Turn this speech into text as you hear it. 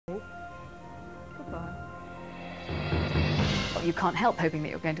you can't help hoping that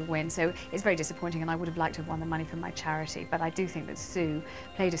you're going to win. So it's very disappointing, and I would have liked to have won the money from my charity. But I do think that Sue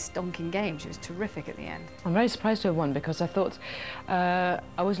played a stonking game. She was terrific at the end. I'm very surprised to have won, because I thought I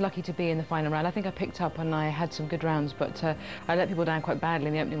was lucky to be in the final round. I think I picked up and I had some good rounds, but I let people down quite badly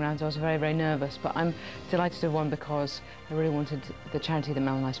in the opening rounds. I was very, very nervous, but I'm delighted to have won because I really wanted the charity that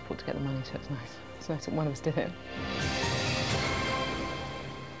Mel and I support to get the money, so it's nice. So nice that one of us did it.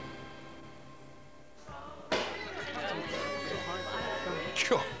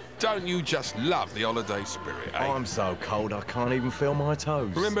 God, don't you just love the holiday spirit, eh? I'm so cold I can't even feel my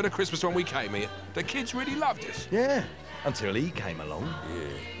toes. Remember the Christmas when we came here? The kids really loved us. Yeah, until he came along.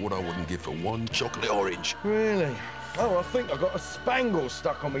 Yeah, what I wouldn't give for one chocolate orange. Really? Oh, I think I got a spangle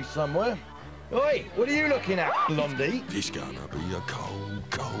stuck on me somewhere. Oi, what are you looking at, Blondie? It's gonna be a cold,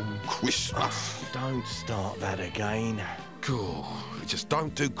 cold Christmas. Don't start that again. Cool. They just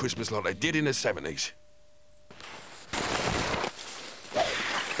don't do Christmas like they did in the 70s.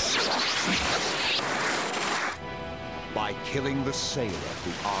 By killing the sailor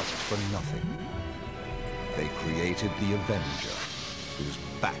who asked for nothing, they created the Avenger, who's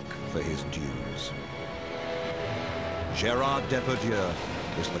back for his dues. Gerard Depardieu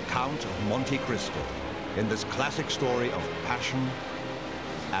is the Count of Monte Cristo in this classic story of passion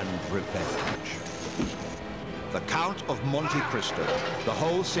and revenge. The Count of Monte Cristo, the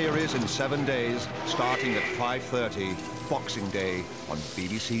whole series in 7 days, starting at 5:30 Boxing Day on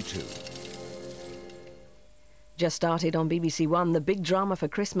BBC Two. Just started on BBC One, the big drama for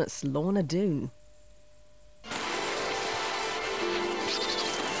Christmas, Lorna Doone.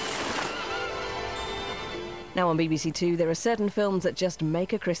 Now on BBC Two, there are certain films that just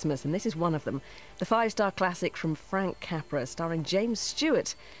make a Christmas, and this is one of them. The five-star classic from Frank Capra, starring James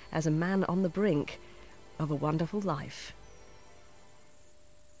Stewart as a man on the brink of a wonderful life.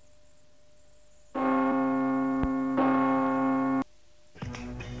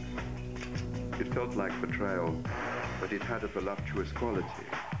 It felt like betrayal, but it had a voluptuous quality.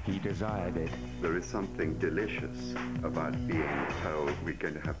 He desired it. There is something delicious about being told we're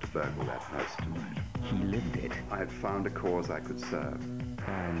going to have to burgle that house tonight. He lived it. I had found a cause I could serve.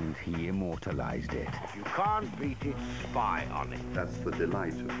 And he immortalized it. If you can't beat it, spy on it. That's the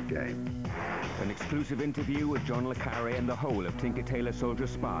delight of the game. An exclusive interview with John le Carre and the whole of Tinker Tailor Soldier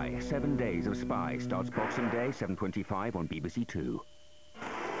Spy. 7 days of Spy starts Boxing Day, 7:25 on BBC Two.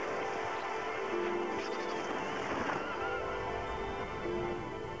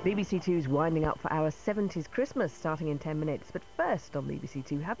 BBC Two's winding up for our 70s Christmas, starting in 10 minutes. But first on BBC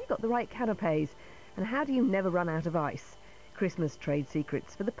Two, have you got the right canapés? And how do you never run out of ice? Christmas trade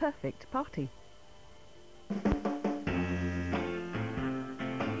secrets for the perfect party.